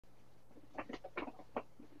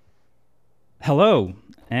Hello,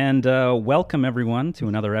 and welcome everyone to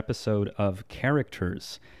another episode of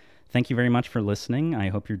Characters. Thank you very much for listening. I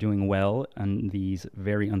hope you're doing well in these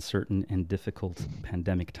very uncertain and difficult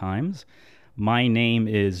pandemic times. My name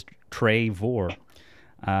is Trey Vore.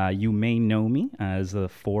 You may know me as the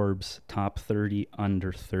Forbes Top 30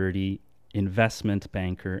 Under 30 investment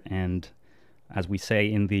banker and, as we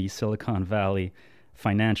say in the Silicon Valley,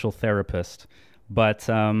 financial therapist. But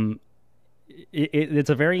it's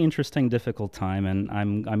a very interesting, difficult time, and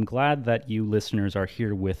I'm glad that you listeners are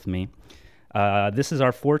here with me. This is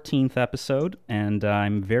our 14th episode, and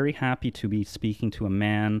I'm very happy to be speaking to a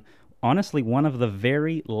man, honestly, one of the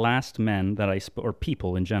very last men that or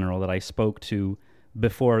people in general, that I spoke to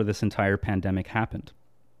before this entire pandemic happened.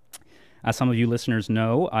 As some of you listeners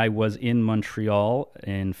know, I was in Montreal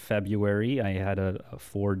in February. I had a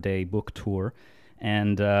 4-day book tour.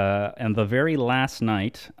 And the very last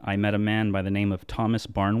night, I met a man by the name of Thomas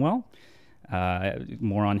Barnwell.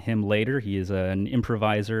 More on him later. He is an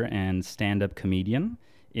improviser and stand-up comedian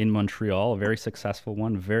in Montreal, a very successful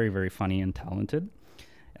one, very, very funny and talented.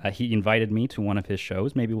 He invited me to one of his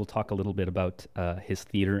shows. Maybe we'll talk a little bit about his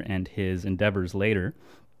theater and his endeavors later.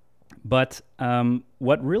 But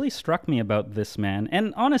what really struck me about this man,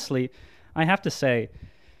 and honestly, I have to say,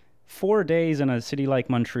 4 days in a city like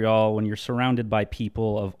Montreal, when you're surrounded by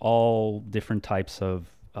people of all different types of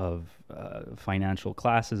financial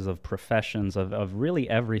classes, of professions, of really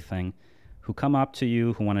everything, who come up to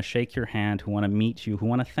you, who want to shake your hand, who want to meet you, who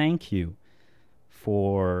want to thank you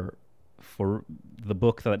for the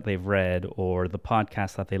book that they've read or the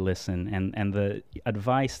podcast that they listen, and the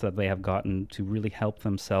advice that they have gotten to really help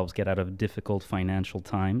themselves get out of difficult financial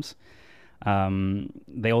times.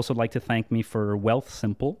 They also like to thank me for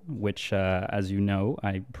Wealthsimple, which, as you know,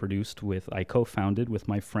 I co-founded with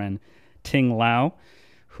my friend Ting Lau,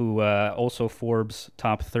 who also Forbes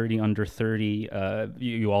Top 30 Under 30.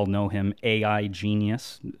 You all know him, AI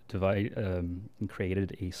genius,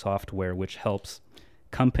 created a software which helps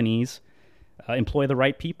companies employ the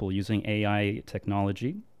right people using AI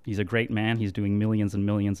technology. He's a great man. He's doing millions and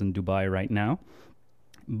millions in Dubai right now.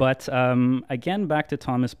 But again, back to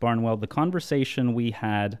Thomas Barnwell, the conversation we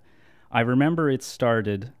had, I remember it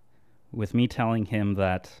started with me telling him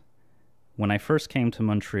that when I first came to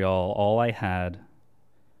Montreal, all I had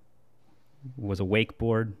was a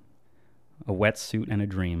wakeboard, a wetsuit, and a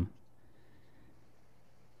dream.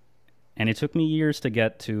 And it took me years to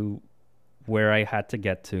get to where I had to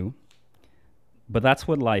get to. But that's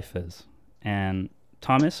what life is. And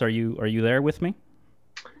Thomas, are you there with me?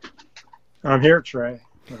 I'm here, Trey.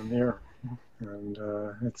 I'm here, and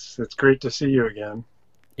it's great to see you again.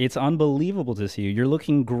 It's unbelievable to see you. You're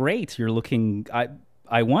looking great. You're looking.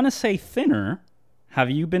 I want to say thinner. Have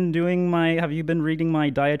you been reading my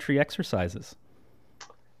dietary exercises?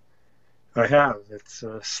 I have. It's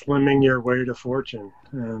slimming your way to fortune,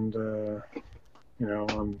 and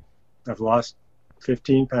I've lost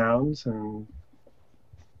 15 pounds, and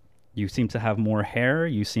you seem to have more hair.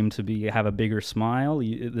 You seem to have a bigger smile.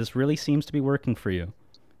 This really seems to be working for you.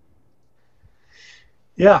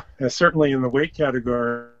 Yeah, certainly in the weight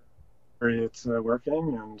category, it's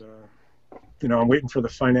working, and I'm waiting for the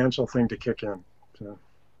financial thing to kick in. So.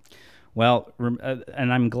 Well,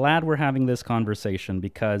 and I'm glad we're having this conversation,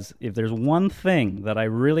 because if there's one thing that I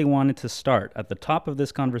really wanted to start at the top of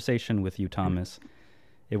this conversation with you, Thomas,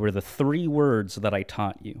 it were the 3 words that I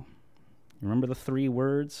taught you. Remember the 3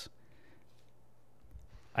 words?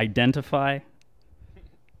 Identify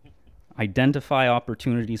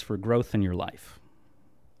opportunities for growth in your life.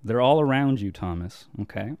 They're all around you, Thomas,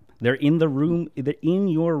 okay? They're in the room, they're in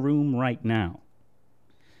your room right now.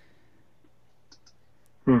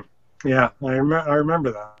 Yeah, I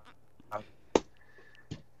remember that.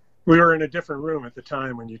 We were in a different room at the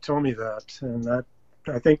time when you told me that, and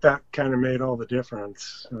I think that kind of made all the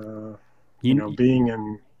difference. Being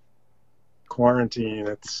in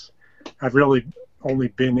quarantine, I've really only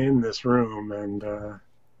been in this room, and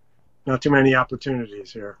not too many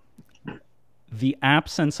opportunities here. The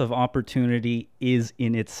absence of opportunity is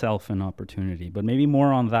in itself an opportunity, but maybe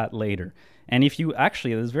more on that later. And if you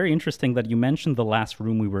actually, it's very interesting that you mentioned the last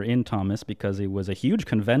room we were in, Thomas, because it was a huge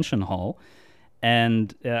convention hall,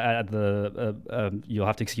 and at you'll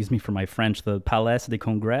have to excuse me for my French, the Palais des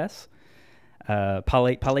Congrès,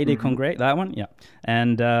 Palais des Congrès, that one, yeah.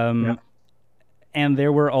 And and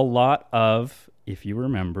there were a lot of, if you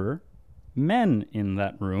remember, men in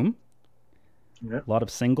that room, a lot of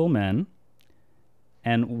single men.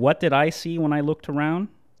 And what did I see when I looked around?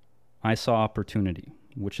 I saw opportunity,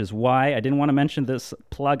 which is why I didn't want to mention this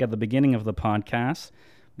plug at the beginning of the podcast,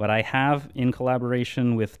 but I have, in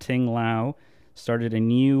collaboration with Ting Lau, started a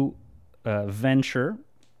new venture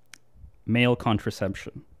male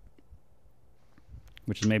contraception,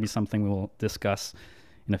 which is maybe something we will discuss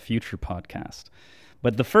in a future podcast.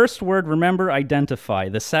 But the first word, remember, identify.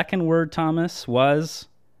 The second word, Thomas, was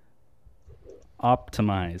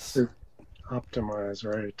optimize. Optimize,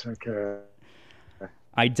 right. Okay.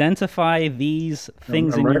 Identify these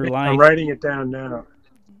things in your life. I'm writing it down now.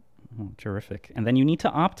 Oh, terrific. And then you need to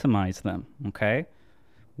optimize them, okay?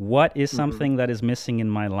 What is something that is missing in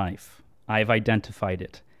my life? I've identified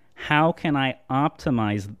it. How can I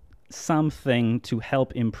optimize something to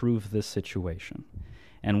help improve this situation?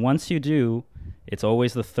 And once you do, it's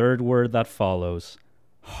always the third word that follows,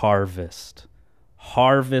 harvest.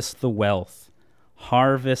 Harvest the wealth.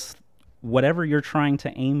 Harvest whatever you're trying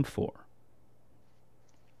to aim for.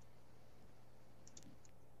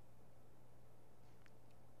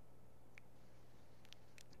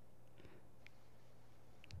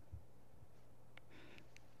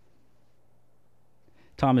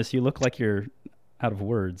 Thomas, you look like you're out of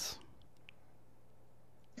words.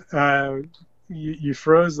 You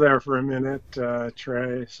froze there for a minute,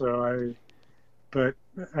 Trey. But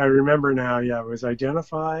I remember now. Yeah, it was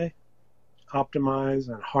identify, optimize,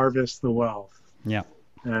 and harvest the wealth. Yeah.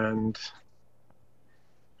 And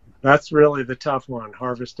that's really the tough one,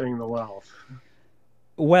 harvesting the wealth.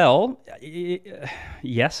 Well,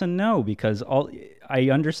 yes and no, because I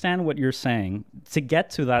understand what you're saying. To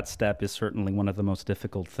get to that step is certainly one of the most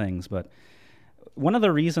difficult things. But one of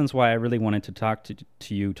the reasons why I really wanted to talk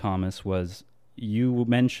to you, Thomas, was you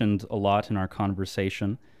mentioned a lot in our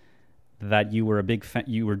conversation that you were a big fan.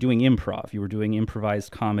 You were doing improv. You were doing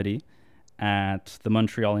improvised comedy at the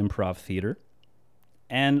Montreal Improv Theatre.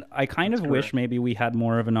 And I kind of wish maybe we had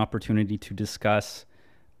more of an opportunity to discuss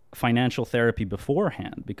financial therapy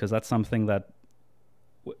beforehand, because that's something that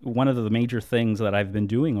one of the major things that I've been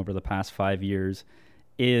doing over the past 5 years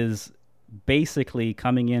is basically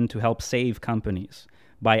coming in to help save companies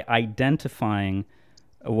by identifying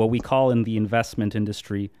what we call in the investment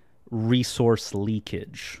industry resource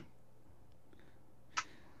leakage,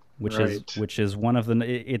 which is one of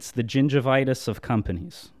it's the gingivitis of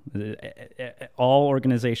companies. All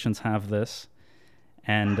organizations have this.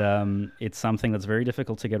 And it's something that's very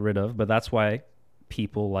difficult to get rid of, but that's why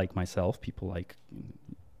people like myself,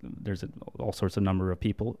 there's all sorts of number of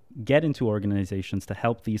people, get into organizations to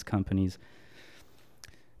help these companies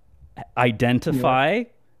identify,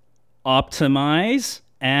 optimize,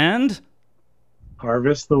 and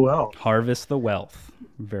harvest the wealth. Harvest the wealth.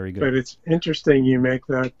 Very good. But it's interesting you make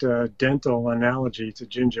that dental analogy to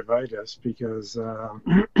gingivitis, because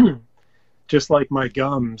just like my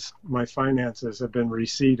gums, my finances have been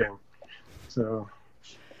receding. So,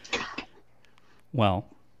 well,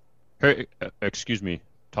 hey, excuse me,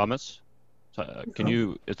 Thomas.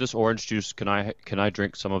 Is this orange juice? Can I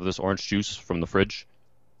drink some of this orange juice from the fridge?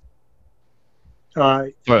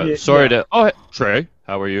 Sorry to. Oh, Trey,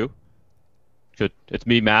 how are you? Good. It's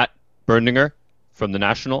me, Matt Berninger from the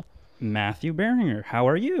National. Matthew Berninger, how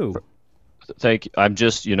are you? Thank you. I'm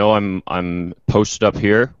just, I'm posted up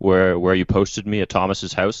here where you posted me at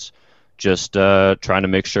Thomas's house, just trying to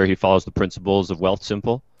make sure he follows the principles of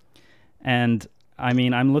Wealthsimple. And I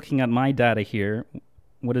mean, I'm looking at my data here.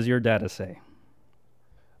 What does your data say?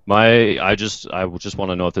 I just want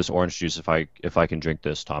to know if this orange juice, if I can drink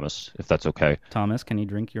this, Thomas, if that's okay. Thomas, can you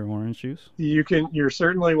drink your orange juice? You can. You're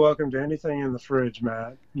certainly welcome to anything in the fridge,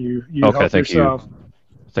 Matt. You okay, help thank yourself. You.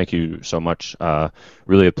 Thank you so much.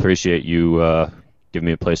 Really appreciate you giving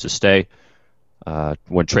me a place to stay.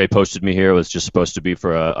 When Trey posted me here, it was just supposed to be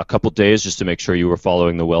for a couple days just to make sure you were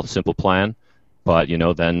following the Wealthsimple plan. But,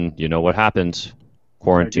 then what happened?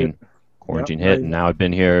 Quarantine hit, and now I've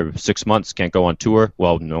been here 6 months, can't go on tour.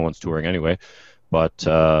 Well, no one's touring anyway. But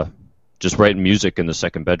just writing music in the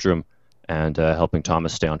second bedroom and helping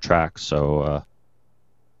Thomas stay on track. So,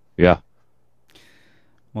 yeah.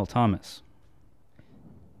 Well, Thomas,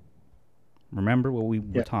 remember what we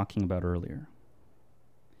were talking about earlier.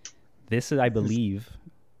 This is, I believe...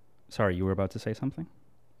 Sorry, you were about to say something?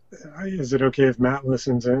 Is it okay if Matt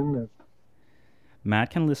listens in?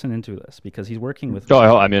 Matt can listen into this because he's working with...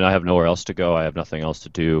 I mean, I have nowhere else to go. I have nothing else to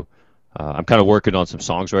do. I'm kind of working on some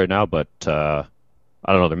songs right now, but I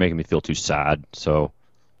don't know. They're making me feel too sad. So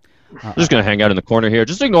I'm just going to hang out in the corner here.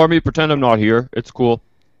 Just ignore me. Pretend I'm not here. It's cool.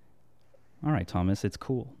 All right, Thomas. It's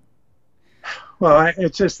cool. Well,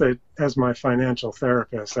 it's just that as my financial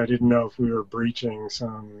therapist, I didn't know if we were breaching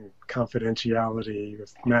some confidentiality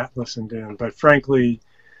if Matt listened in. But frankly,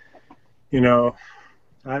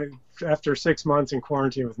 after 6 months in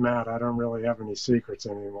quarantine with Matt, I don't really have any secrets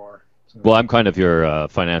anymore. So. Well, I'm kind of your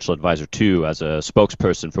financial advisor, too, as a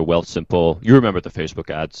spokesperson for Wealthsimple. You remember the Facebook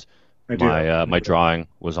ads. I do. My drawing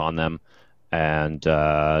was on them, and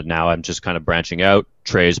now I'm just kind of branching out.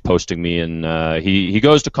 Trey's posting me, and he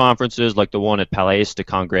goes to conferences like the one at Palais de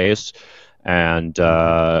Congrès, and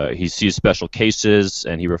he sees special cases,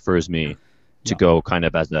 and he refers me to go kind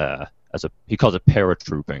of as a he calls it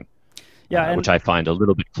paratrooping, which I find a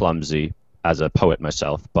little bit clumsy as a poet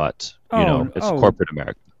myself, but it's corporate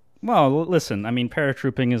America. Well, listen, I mean,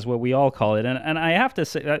 paratrooping is what we all call it, and I have to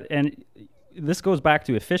say, and this goes back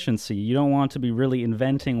to efficiency. You don't want to be really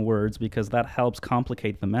inventing words because that helps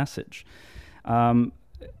complicate the message.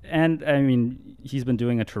 And I mean, he's been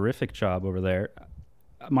doing a terrific job over there.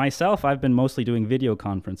 Myself, I've been mostly doing video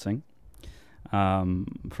conferencing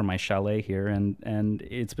from my chalet here, and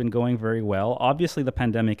it's been going very well. Obviously, the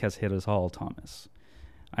pandemic has hit us all, Thomas.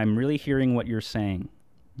 I'm really hearing what you're saying,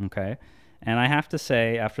 okay? And I have to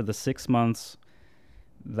say, after the 6 months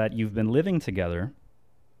that you've been living together,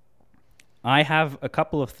 I have a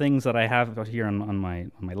couple of things that I have here on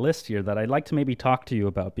my list here that I'd like to maybe talk to you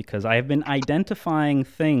about, because I have been identifying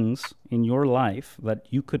things in your life that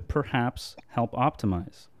you could perhaps help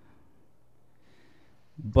optimize.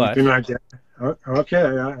 But okay,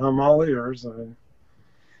 I'm all ears.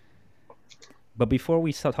 But before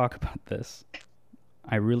we talk about this,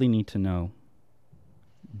 I really need to know,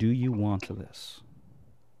 do you want this?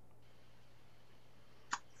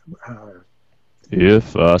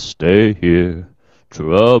 If I stay here,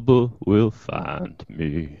 trouble will find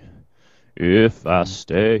me. If I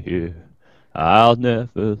stay here, I'll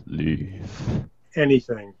never leave.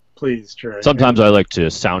 Anything, please, Trey. Sometimes I like to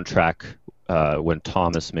soundtrack when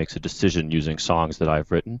Thomas makes a decision using songs that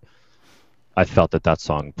I've written. I felt that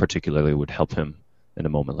song particularly would help him in a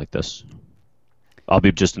moment like this. I'll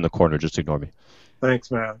be just in the corner, just ignore me.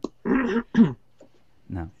 Thanks, Matt.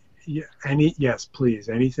 No. Yeah, yes, please.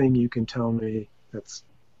 Anything you can tell me that's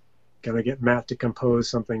going to get Matt to compose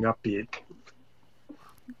something upbeat.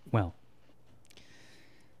 Well,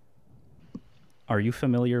 are you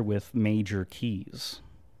familiar with major keys?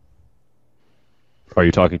 Are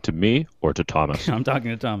you talking to me or to Thomas? I'm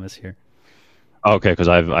talking to Thomas here. Okay, because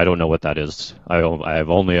I don't know what that is. I've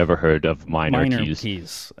only ever heard of minor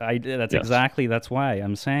keys. That's why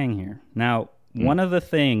I'm saying here. Now, one of the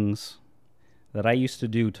things that I used to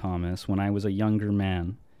do, Thomas, when I was a younger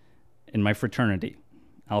man in my fraternity,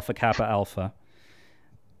 Alpha Kappa Alpha,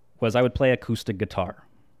 was I would play acoustic guitar.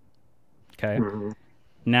 Okay? Mm-hmm.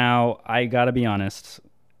 Now, I gotta be honest,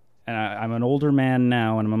 I'm an older man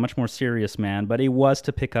now, and I'm a much more serious man, but it was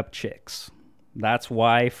to pick up chicks. That's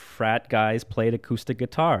why frat guys played acoustic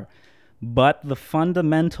guitar. But the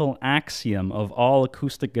fundamental axiom of all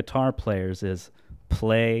acoustic guitar players is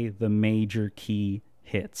play the major key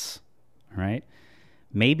hits. All right?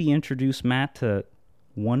 Maybe introduce Matt to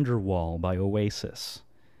Wonderwall by Oasis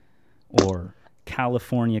or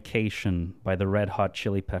Californication by the Red Hot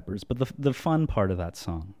Chili Peppers. But the fun part of that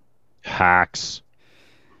song. Hacks.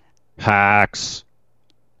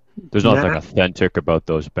 There's nothing authentic about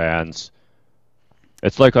those bands.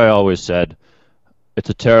 It's like I always said, it's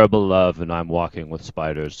a terrible love and I'm walking with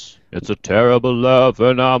spiders. It's a terrible love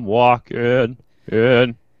and I'm walking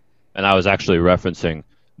in. And I was actually referencing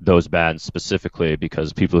those bands specifically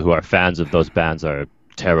because people who are fans of those bands are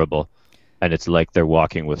terrible. And it's like they're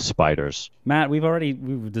walking with spiders. Matt,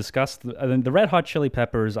 we've discussed the Red Hot Chili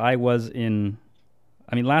Peppers. Last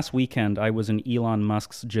weekend I was in Elon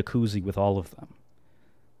Musk's jacuzzi with all of them.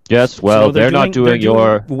 Yes, well, so they're not doing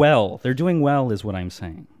well. They're doing well, is what I'm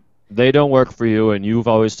saying. They don't work for you, and you've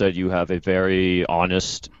always said you have a very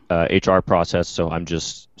honest HR process. So I'm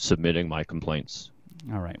just submitting my complaints.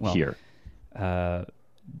 All right. Well, here,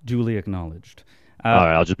 duly acknowledged. All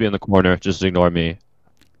right, I'll just be in the corner. Just ignore me.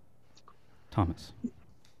 Thomas.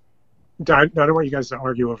 I don't want you guys to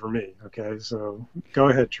argue over me, okay? So go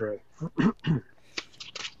ahead, Trey.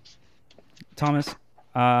 Thomas,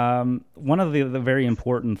 one of the very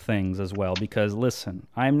important things as well, because listen,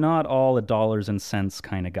 I'm not all a dollars and cents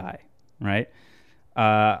kind of guy, right?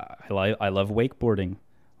 I love wakeboarding.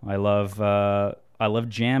 I love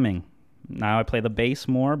jamming. Now I play the bass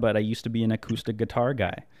more, but I used to be an acoustic guitar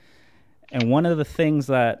guy. And one of the things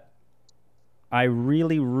that I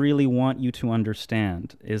really, really want you to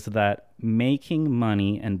understand is that making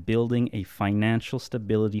money and building a financial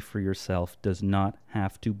stability for yourself does not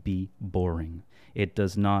have to be boring. It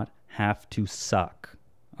does not have to suck,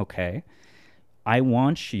 okay? I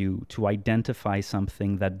want you to identify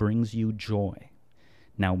something that brings you joy.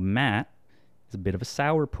 Now, Matt is a bit of a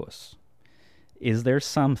sourpuss. Is there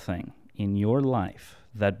something in your life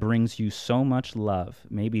that brings you so much love,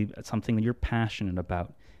 maybe something that you're passionate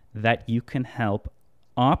about, that you can help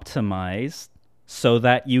optimize so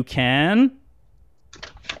that you can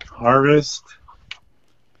harvest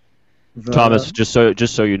the. Thomas, just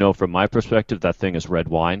so you know, from my perspective, that thing is red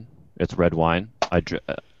wine. It's red wine. I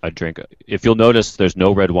drink. If you'll notice, there's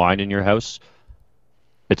no red wine in your house.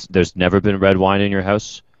 There's never been red wine in your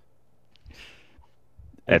house.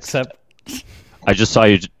 Except, I just saw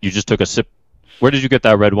you. You just took a sip. Where did you get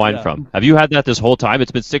that red wine from? Have you had that this whole time?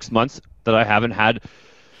 It's been 6 months that I haven't had.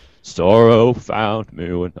 Sorrow found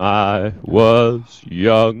me when I was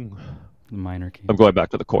young. the minor key. I'm going back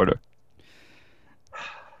to the corner.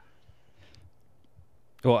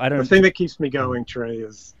 Well, I The don't. thing that keeps me going, Trey,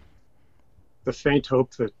 is the faint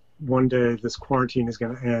hope that one day this quarantine is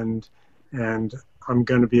going to end and I'm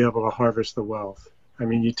going to be able to harvest the wealth. I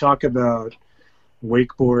mean, you talk about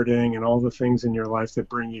wakeboarding and all the things in your life that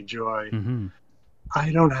bring you joy. Mm-hmm.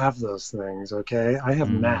 I don't have those things, okay? I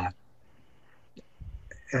have Matt.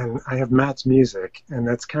 And I have Matt's music, and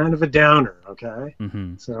that's kind of a downer, okay?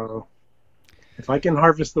 Mm-hmm. So if I can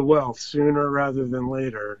harvest the wealth sooner rather than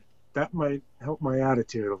later, that might help my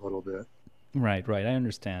attitude a little bit. Right. I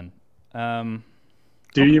understand. Do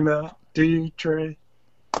you, Matt? Do you, Trey?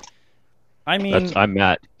 I mean, I'm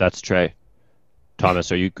Matt. That's Trey.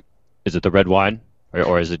 Thomas, is it the red wine?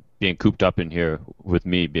 Or is it being cooped up in here with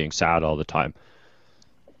me being sad all the time?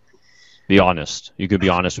 Be honest. You can be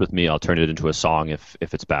honest with me. I'll turn it into a song if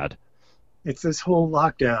it's bad. It's this whole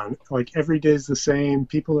lockdown. Like, every day's the same.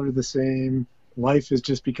 People are the same. Life has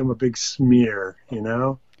just become a big smear, you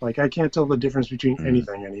know? Like, I can't tell the difference between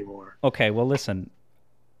anything anymore. okay, well, listen.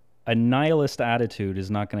 A nihilist attitude is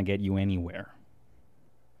not going to get you anywhere.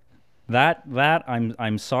 That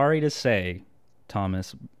I'm sorry to say,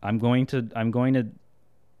 Thomas, I'm going to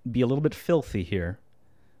be a little bit filthy here,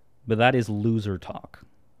 but that is loser talk,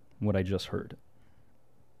 what I just heard.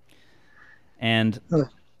 And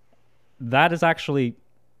that is actually,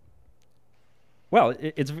 well,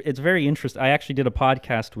 it's very interesting. I actually did a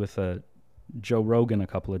podcast with Joe Rogan a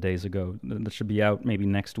couple of days ago that should be out maybe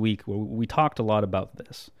next week, where we talked a lot about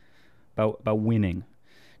this, about winning.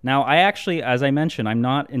 Now, I actually, as I mentioned, I'm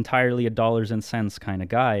not entirely a dollars and cents kind of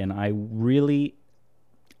guy, and I really,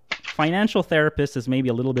 financial therapist is maybe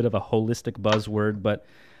a little bit of a holistic buzzword, but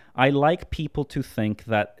I like people to think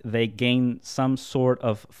that they gain some sort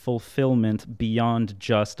of fulfillment beyond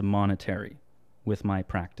just monetary with my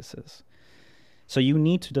practices. So you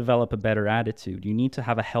need to develop a better attitude. You need to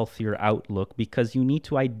have a healthier outlook because you need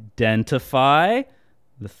to identify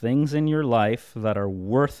the things in your life that are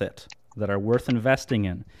worth it, that are worth investing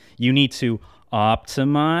in. You need to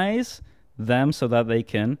optimize them so that they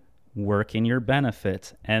can work in your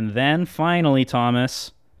benefit. And then finally,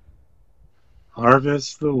 Thomas,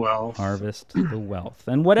 harvest the wealth. Harvest the wealth.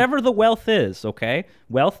 And whatever the wealth is, okay?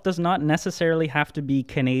 Wealth does not necessarily have to be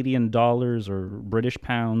Canadian dollars or British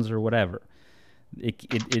pounds or whatever.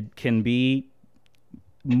 It can be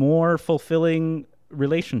more fulfilling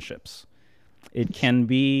relationships. It can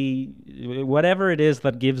be whatever it is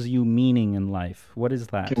that gives you meaning in life. What is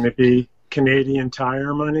that? Can it be Canadian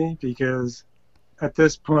Tire money? Because at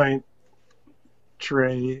this point,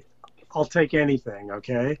 Trey, I'll take anything,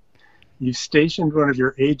 okay? You've stationed one of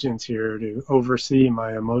your agents here to oversee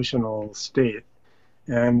my emotional state.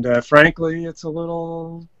 And frankly, it's a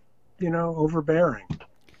little, overbearing.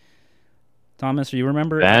 Thomas, you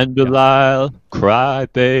remember? Vandalile, cry,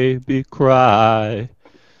 baby, cry.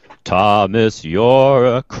 Thomas,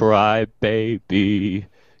 you're a crybaby.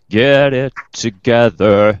 Get it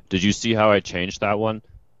together. Did you see how I changed that one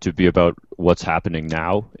to be about what's happening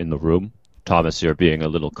now in the room? Thomas, you're being a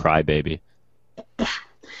little crybaby.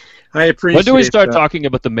 I appreciate. When do we start talking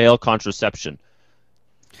about the male contraception?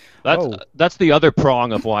 That's the other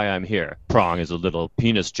prong of why I'm here. Prong is a little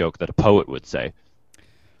penis joke that a poet would say.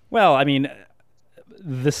 Well, I mean,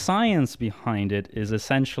 the science behind it is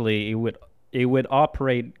essentially it would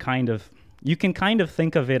operate kind of, you can kind of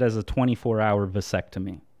think of it as a 24-hour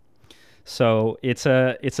vasectomy. So it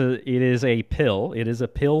is a pill. It is a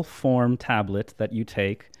pill form tablet that you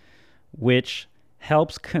take, which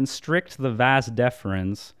helps constrict the vas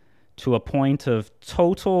deferens to a point of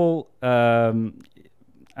total,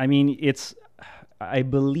 it's, I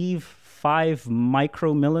believe, 5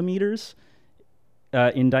 micromillimeters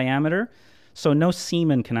in diameter. So no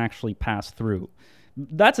semen can actually pass through.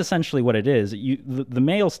 That's essentially what it is. The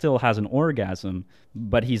male still has an orgasm,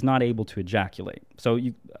 but he's not able to ejaculate. So,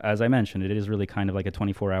 as I mentioned, it is really kind of like a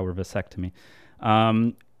 24-hour vasectomy.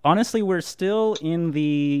 Honestly, we're still in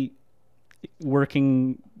the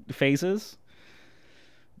working phases.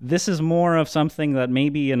 This is more of something that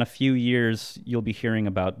maybe in a few years you'll be hearing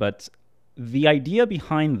about. But the idea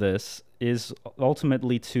behind this is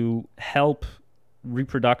ultimately to help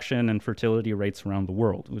reproduction and fertility rates around the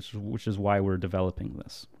world, which is why we're developing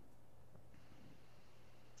this.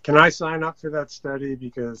 Can I sign up for that study?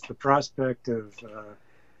 Because the prospect of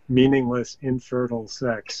meaningless, infertile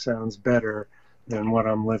sex sounds better than what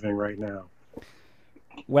I'm living right now.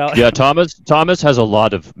 Well, Yeah, Thomas has a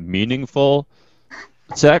lot of meaningful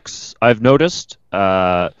sex, I've noticed,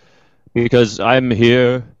 because I'm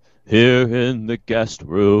here in the guest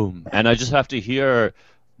room, and I just have to hear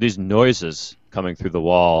these noises coming through the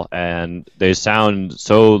wall, and they sound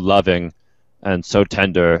so loving and so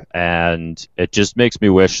tender, and it just makes me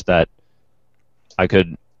wish that I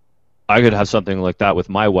could have something like that with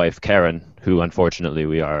my wife, Karen, who unfortunately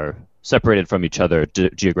we are separated from each other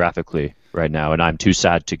geographically right now, and I'm too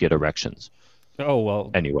sad to get erections. oh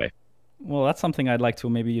well. Anyway. Well, that's something I'd like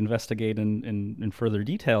to maybe investigate in further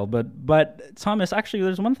detail. But Thomas, actually,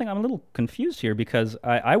 there's one thing I'm a little confused here because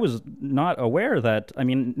I was not aware that, I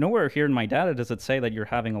mean, nowhere here in my data does it say that you're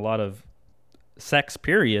having a lot of sex,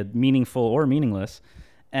 period, meaningful or meaningless.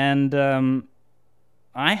 And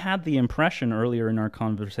I had the impression earlier in our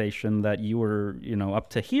conversation that you were,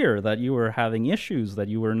 up to here, that you were having issues, that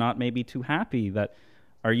you were not maybe too happy.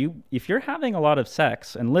 If you're having a lot of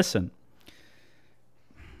sex, and listen,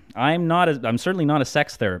 I'm certainly not a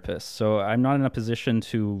sex therapist, so I'm not in a position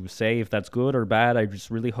to say if that's good or bad. I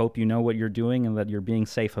just really hope you know what you're doing and that you're being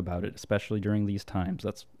safe about it, especially during these times.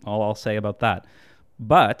 That's all I'll say about that.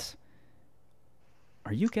 But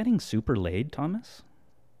are you getting super laid, Thomas?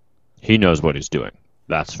 He knows what he's doing.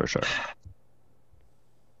 That's for sure.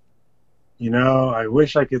 I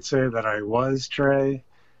wish I could say that I was, Trey.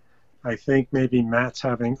 I think maybe Matt's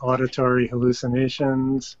having auditory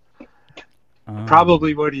hallucinations.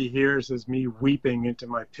 Probably what he hears is me weeping into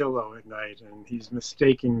my pillow at night, and he's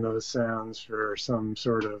mistaking those sounds for some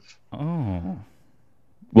sort of... Oh.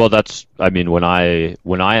 Well, when I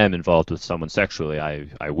am involved with someone sexually,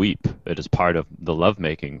 I weep. It is part of the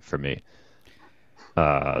lovemaking for me.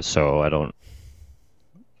 So I don't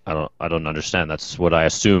understand. That's what I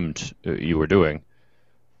assumed you were doing,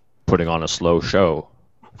 putting on a slow show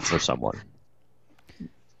for someone.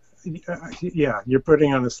 Yeah, you're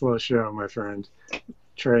putting on a slow show, my friend.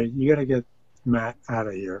 Trey, you got to get Matt out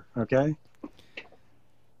of here, okay?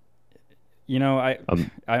 So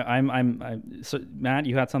Matt,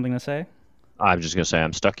 you had something to say? I'm just gonna say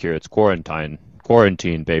I'm stuck here. It's quarantine,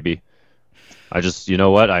 baby. I just, you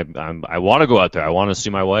know what? I want to go out there. I want to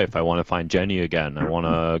see my wife. I want to find Jenny again. I want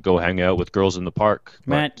to go hang out with girls in the park.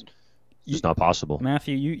 Matt, it's not possible.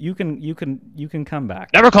 Matthew, you can come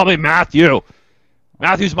back. Never call me Matthew.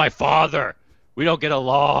 Matthew's my father. We don't get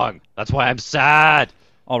along. That's why I'm sad.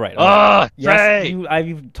 All right. Trey! Yes,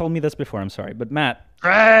 you've told me this before. I'm sorry. But Matt.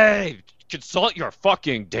 Trey! Consult your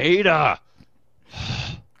fucking data.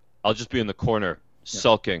 I'll just be in the corner,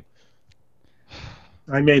 sulking.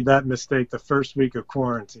 I made that mistake the first week of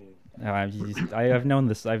quarantine. I've known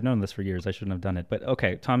this. I've known this for years. I shouldn't have done it. But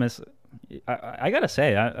okay, Thomas, I gotta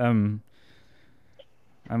say,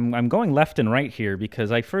 I'm going left and right here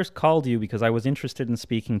because I first called you because I was interested in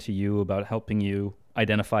speaking to you about helping you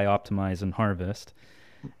identify, optimize, and harvest,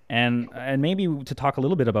 and maybe to talk a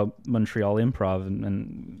little bit about Montreal Improv,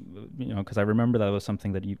 and because I remember that was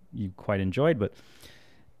something that you quite enjoyed. But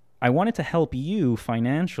I wanted to help you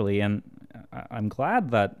financially, and I'm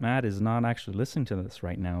glad that Matt is not actually listening to this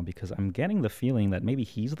right now because I'm getting the feeling that maybe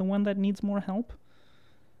he's the one that needs more help.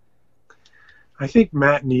 I think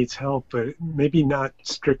Matt needs help, but maybe not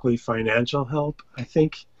strictly financial help. I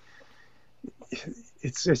think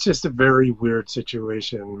it's just a very weird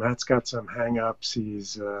situation. Matt's got some hang-ups.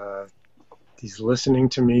 He's listening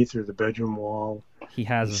to me through the bedroom wall.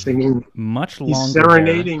 He's singing much longer. He's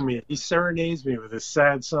serenading me. He serenades me with his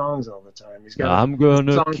sad songs all the time. I'm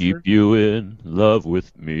gonna keep you in love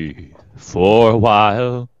with me for a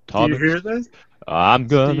while. Thomas. Do you hear this? I'm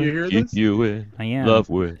gonna keep you in love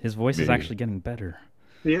with His voice me. is actually getting better.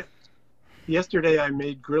 Yeah. Yesterday I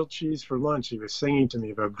made grilled cheese for lunch. He was singing to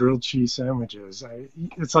me about grilled cheese sandwiches.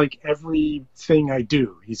 It's like everything I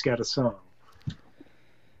do, he's got a song.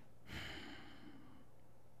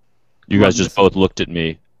 You guys just both looked at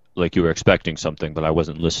me like you were expecting something, but I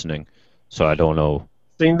wasn't listening, so I don't know.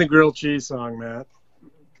 Sing the grilled cheese song, Matt.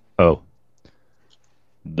 Oh.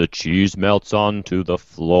 The cheese melts onto the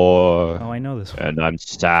floor. Oh, I know this one. And I'm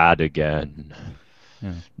sad again.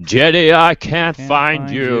 Yeah. Jenny, I can't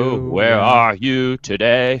find you. Where are you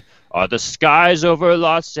today? Are the skies over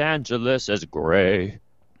Los Angeles as gray?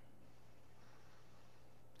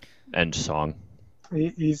 End song.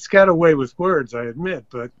 He's got a way with words, I admit,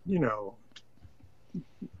 but,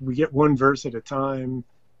 we get one verse at a time.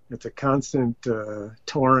 It's a constant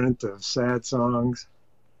torrent of sad songs.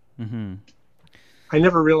 Mm-hmm. I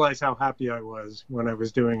never realized how happy I was when I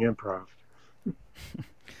was doing improv.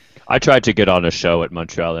 I tried to get on a show at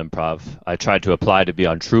Montreal Improv. I tried to apply to be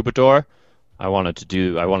on Troubadour. I wanted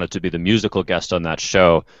to be the musical guest on that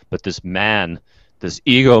show, but this man, this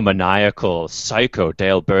egomaniacal psycho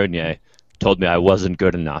Dale Bernier, told me I wasn't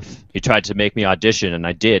good enough. He tried to make me audition, and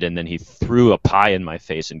I did, and then he threw a pie in my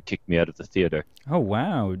face and kicked me out of the theater. Oh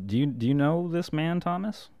wow! Do you know this man,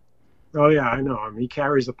 Thomas? Oh yeah, I know him. He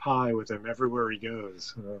carries a pie with him everywhere he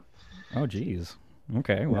goes. Oh geez.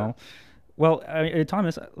 Okay. Yeah. Well,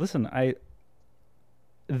 Thomas, listen.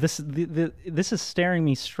 This is staring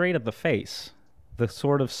me straight at the face. The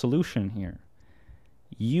sort of solution here.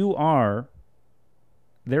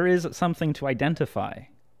 There is something to identify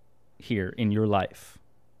here in your life.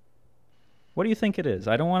 What do you think it is?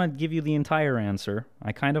 I don't want to give you the entire answer.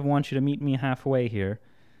 I kind of want you to meet me halfway here.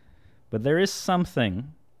 But there is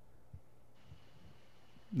something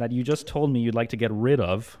that you just told me you'd like to get rid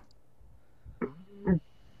of.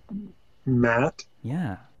 Matt?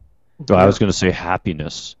 Yeah. So I was going to say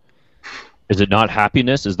happiness. Is it not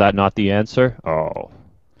happiness? Is that not the answer? Oh.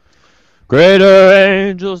 Greater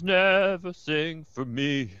angels never sing for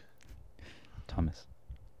me. Thomas.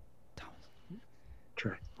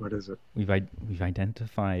 Trey, what is it? We've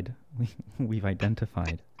identified. We've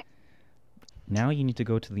identified. Now you need to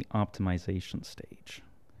go to the optimization stage.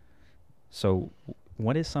 So,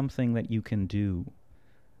 what is something that you can do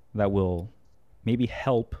that will maybe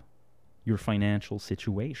help your financial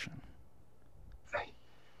situation?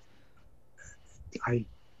 I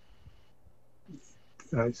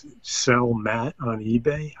sell Matt on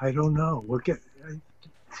eBay. I don't know.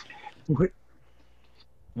 What?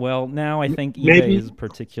 Well, now I think Maybe. eBay is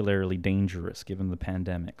particularly dangerous given the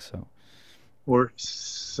pandemic. So, Or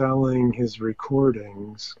selling his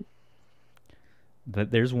recordings.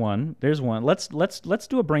 there's one. Let's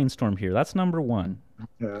do a brainstorm here. That's number one.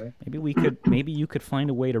 Okay. Maybe you could find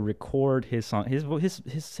a way to record his song. His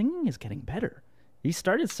singing is getting better. He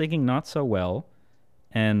started singing not so well,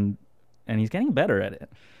 and he's getting better at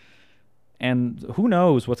it. And who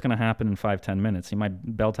knows what's going to happen in 5-10 minutes? He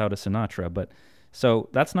might belt out a Sinatra. But so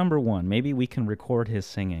that's number one. Maybe we can record his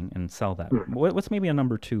singing and sell that. What's maybe a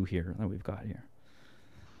number two here that we've got here?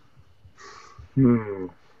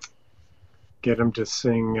 Get him to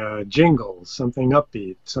sing jingles, something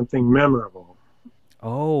upbeat, something memorable.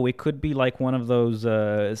 Oh, it could be like one of those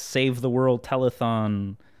Save the World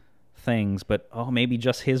telethon things, but maybe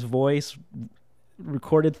just his voice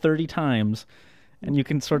recorded 30 times, and you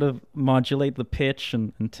can sort of modulate the pitch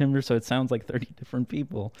and timbre so it sounds like 30 different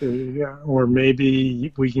people. Yeah, or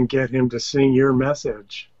maybe we can get him to sing your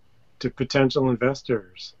message to potential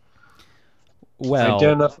investors. Well,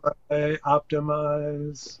 Identify,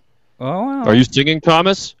 optimize. Oh, wow. Are you singing,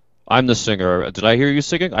 Thomas? I'm the singer. Did I hear you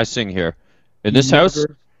singing? I sing here. In this house?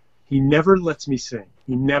 He never lets me sing.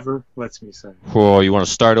 He never lets me sing. Oh, you want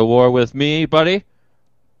to start a war with me, buddy?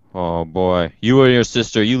 Oh, boy. You and your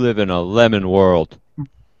sister, you live in a lemon world.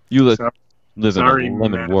 You live in a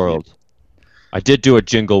lemon world. I did do a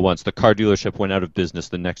jingle once. The car dealership went out of business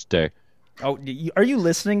the next day. Oh, are you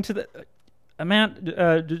listening to the...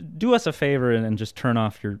 Matt, do us a favor and just turn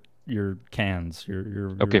off your cans.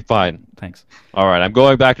 Okay, fine. Thanks. All right, I'm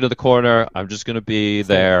going back into the corner. I'm just going to be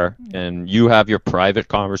there, and you have your private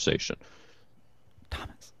conversation.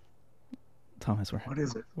 Thomas, what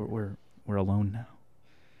is it? We're alone now.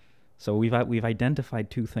 So we've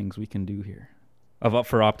identified two things we can do here,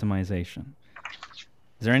 for optimization.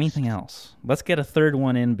 Is there anything else? Let's get a third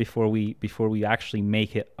one in before we actually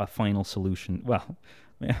make it a final solution. Well,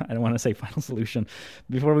 I don't want to say final solution.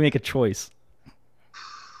 Before we make a choice.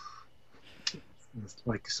 It's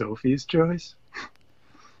like Sophie's choice.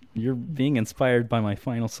 You're being inspired by my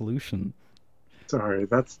final solution. Sorry,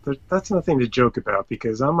 that's nothing to joke about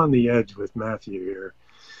because I'm on the edge with Matthew here.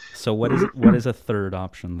 So what is a third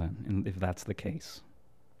option then, if that's the case?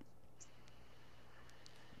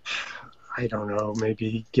 I don't know.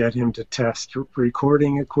 Maybe get him to test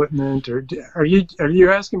recording equipment, or are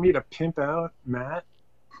you asking me to pimp out Matt?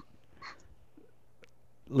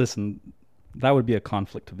 Listen, that would be a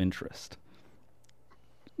conflict of interest.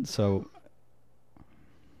 So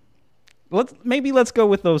let's go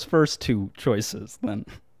with those first two choices then.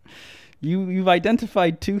 You've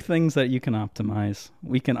identified two things that you can optimize.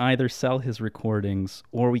 We can either sell his recordings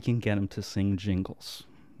or we can get him to sing jingles.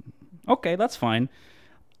 Okay, that's fine.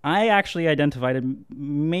 I actually identified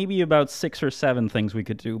maybe about 6 or 7 things we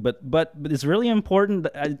could do, but it's really important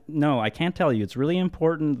no, I can't tell you. It's really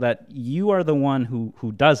important that you are the one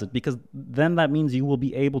who does it, because then that means you will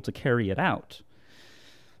be able to carry it out.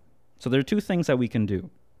 So there are 2 things that we can do.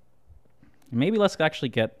 Maybe let's actually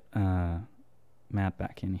get Matt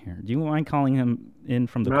back in here. Do you mind calling him in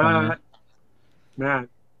from the corner? Matt,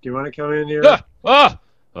 Do you want to come in here? Ah,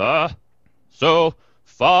 ah, so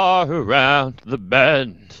far around the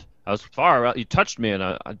bend. I was far around. You touched me, and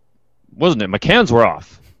I wasn't it. My cans were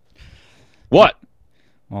off. What?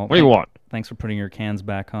 Well, What do you want? thanks for putting your cans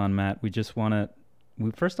back on, Matt. We just want to.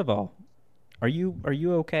 First of all, are you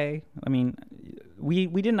okay? I mean, we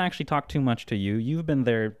didn't actually talk too much to you. You've been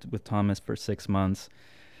there with Thomas for 6 months.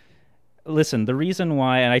 Listen, the reason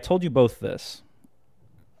why, and I told you both this.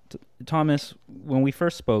 Thomas, when we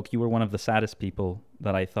first spoke, you were one of the saddest people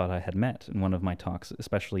that I thought I had met in one of my talks,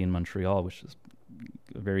 especially in Montreal, which is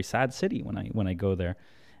a very sad city when I go there.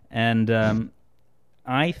 And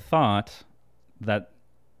I thought that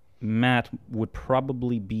Matt would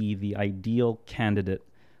probably be the ideal candidate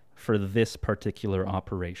for this particular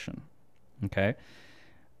operation. Okay?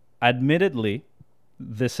 Admittedly,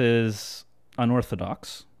 this is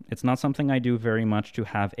unorthodox. It's not something I do very much, to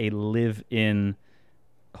have a live-in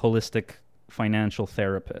holistic financial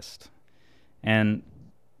therapist. And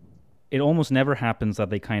it almost never happens that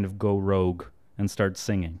they kind of go rogue and start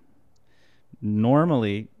singing.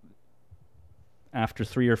 Normally, after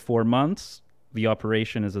 3 or 4 months, the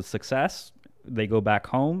operation is a success. They go back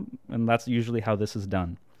home, and that's usually how this is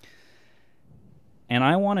done. And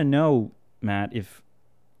I want to know, Matt, if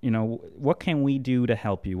what can we do to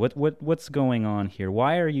help you? What's going on here?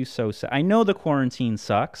 Why are you so sad? I know the quarantine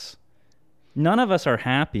sucks. None of us are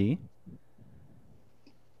happy.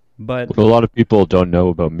 But What a lot of people don't know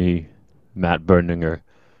about me, Matt Berninger,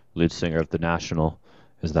 lead singer of The National,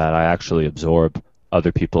 is that I actually absorb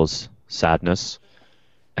other people's sadness.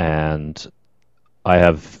 And I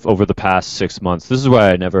have, over the past 6 months, this is why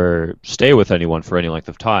I never stay with anyone for any length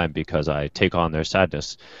of time, because I take on their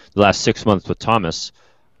sadness. The last 6 months with Thomas,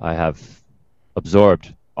 I have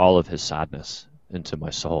absorbed all of his sadness into my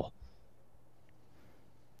soul.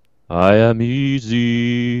 I am easy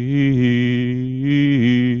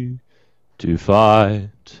to find.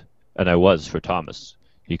 And I was for Thomas.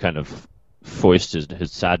 He kind of foisted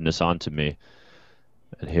his sadness onto me.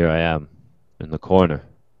 And here I am in the corner.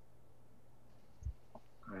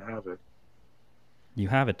 I have it. You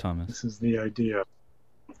have it, Thomas. This is the idea.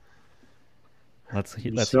 Let's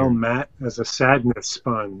sell hear. Matt as a sadness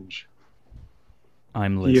sponge.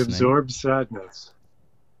 I'm He listening. absorbs sadness.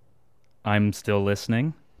 I'm still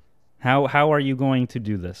listening. How are you going to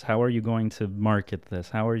do this? How are you going to market this?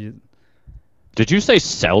 How are you? Did you say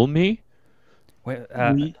sell me? Wait,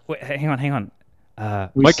 We- hang on.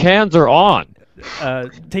 My cans are on.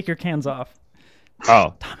 Take your cans off,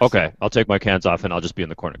 Oh, okay. I'll take my cans off and I'll just be in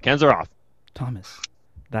the corner. Cans are off. Thomas.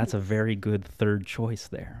 That's a very good third choice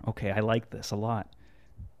there. Okay, I like this a lot.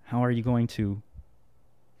 How are you going to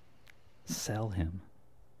sell him?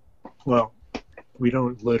 Well, we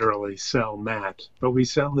don't literally sell Matt, but we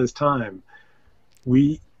sell his time.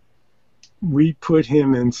 We put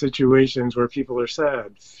him in situations where people are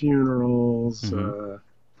sad. Funerals,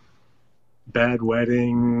 bad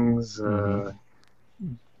weddings,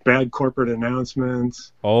 bad corporate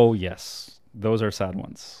announcements. Oh yes, those are sad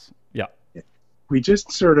ones. Yeah. We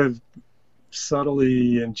just sort of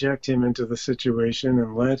subtly inject him into the situation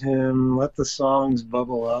and let the songs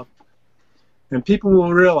bubble up. And people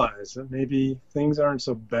will realize that maybe things aren't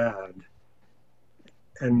so bad.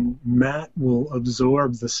 And Matt will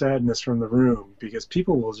absorb the sadness from the room, because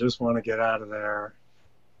people will just want to get out of there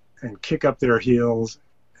and kick up their heels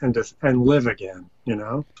and live again,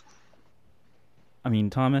 I mean,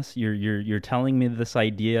 Thomas, you're telling me this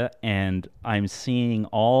idea, and I'm seeing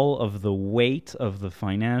all of the weight of the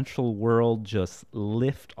financial world just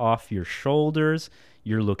lift off your shoulders.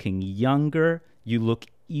 You're looking younger. You look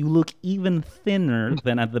even thinner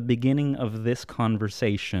than at the beginning of this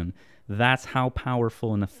conversation. That's how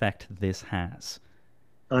powerful an effect this has.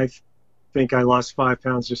 I think I lost 5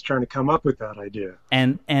 pounds just trying to come up with that idea.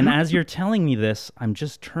 And as you're telling me this, I'm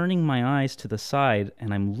just turning my eyes to the side,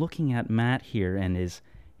 and I'm looking at Matt here, and his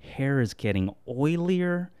hair is getting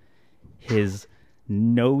oilier, his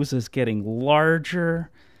nose is getting larger,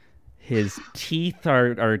 his teeth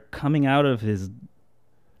are coming out of his...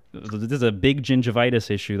 This is a big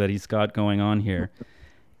gingivitis issue that he's got going on here.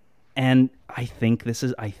 And I think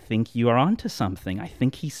you are onto something. I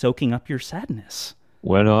think he's soaking up your sadness.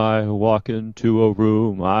 When I walk into a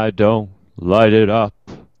room, I don't light it up.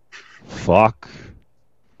 Fuck.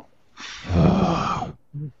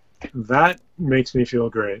 That makes me feel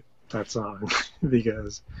great, that song,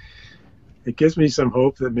 because it gives me some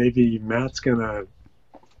hope that maybe Matt's gonna,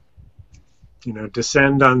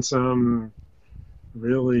 descend on some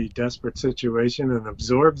really desperate situation and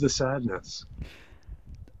absorb the sadness.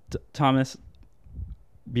 Thomas,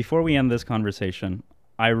 before we end this conversation,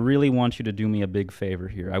 I really want you to do me a big favor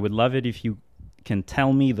here. I would love it if you can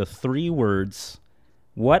tell me the 3 words,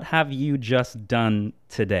 what have you just done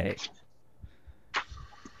today?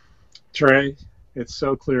 Trey, it's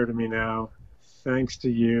so clear to me now. Thanks to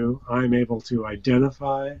you, I'm able to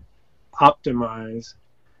identify, optimize,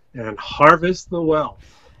 and harvest the wealth.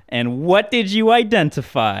 And what did you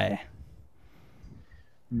identify?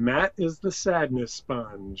 Matt is the sadness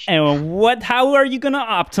sponge. And how are you going to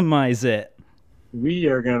optimize it? We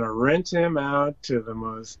are going to rent him out to the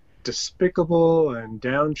most despicable and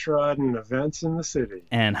downtrodden events in the city.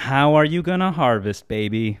 And how are you going to harvest,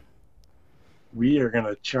 baby? We are going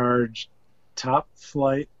to charge top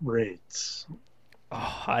flight rates.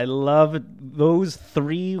 Oh, I love those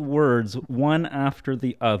 3 words, one after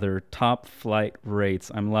the other. Top flight rates.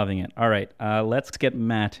 I'm loving it. All right, let's get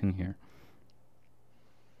Matt in here.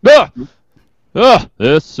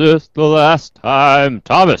 This is the last time.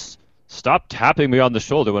 Thomas, stop tapping me on the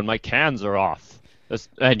shoulder when my cans are off.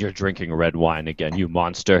 And you're drinking red wine again, you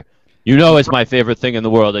monster. You know it's my favorite thing in the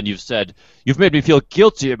world, and you've made me feel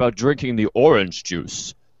guilty about drinking the orange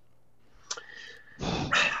juice.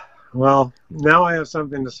 Well, now I have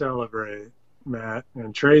something to celebrate, Matt,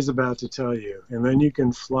 and Trey's about to tell you. And then you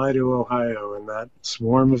can fly to Ohio in that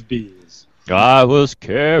swarm of bees. I was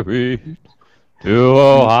carried to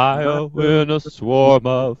Ohio in a swarm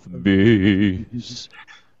of bees.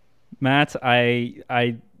 Matt,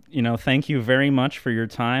 I thank you very much for your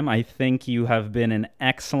time. I think you have been an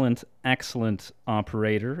excellent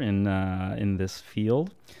operator in this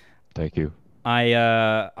field. Thank you.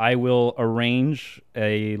 I will arrange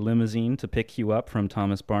a limousine to pick you up from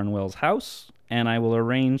Thomas Barnwell's house, and I will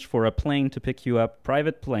arrange for a plane to pick you up,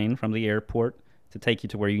 private plane from the airport, to take you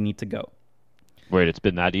to where you need to go. Wait, it's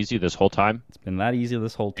been that easy this whole time? It's been that easy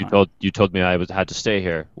this whole time. You told me I had to stay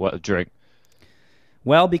here. What during?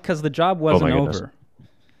 Well, because the job wasn't over.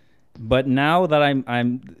 But now that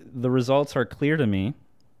the results are clear to me,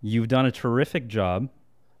 you've done a terrific job.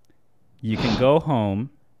 You can go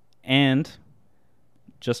home, and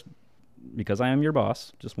just because I am your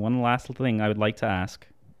boss, just one last thing I would like to ask.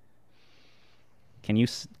 Can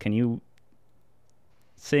you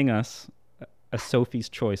sing us a Sophie's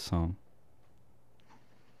Choice song?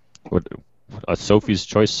 What, a Sophie's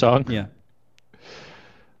Choice song? Yeah.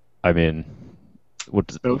 I mean,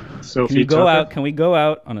 what? Sophie Can we go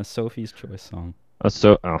out on a Sophie's Choice song?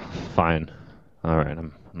 Fine. All right,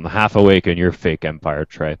 I'm half awake in your fake empire,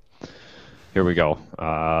 Trey. Here we go.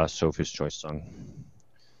 Sophie's Choice song.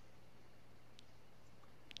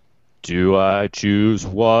 Do I choose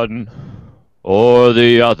one or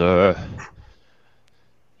the other?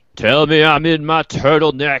 Tell me I'm in my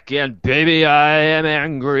turtleneck and baby I am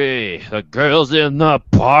angry. The girls in the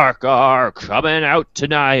park are coming out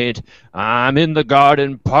tonight. I'm in the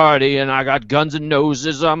garden party and I got guns and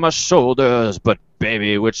noses on my shoulders. But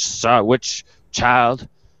baby, which child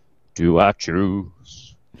do I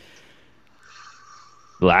choose?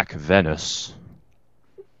 Black Venice.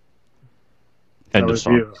 End of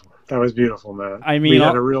song. Beautiful. That was beautiful, Matt. I mean, we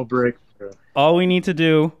had a real breakthrough. All we need to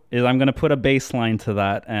do is I'm going to put a baseline to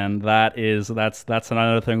that, and that's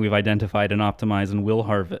another thing we've identified and optimized and will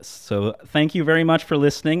harvest. So thank you very much for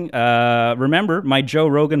listening. Remember, my Joe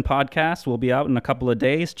Rogan podcast will be out in a couple of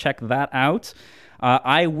days. Check that out.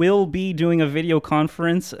 I will be doing a video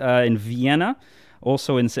conference in Vienna.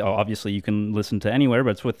 Also, obviously, you can listen to anywhere,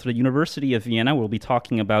 but it's with the University of Vienna. We'll be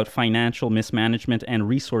talking about financial mismanagement and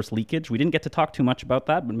resource leakage. We didn't get to talk too much about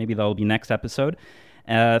that, but maybe that will be next episode.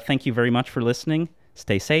 Thank you very much for listening.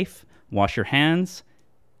 Stay safe, wash your hands,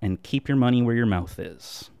 and keep your money where your mouth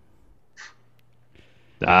is.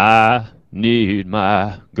 I need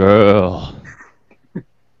my girl.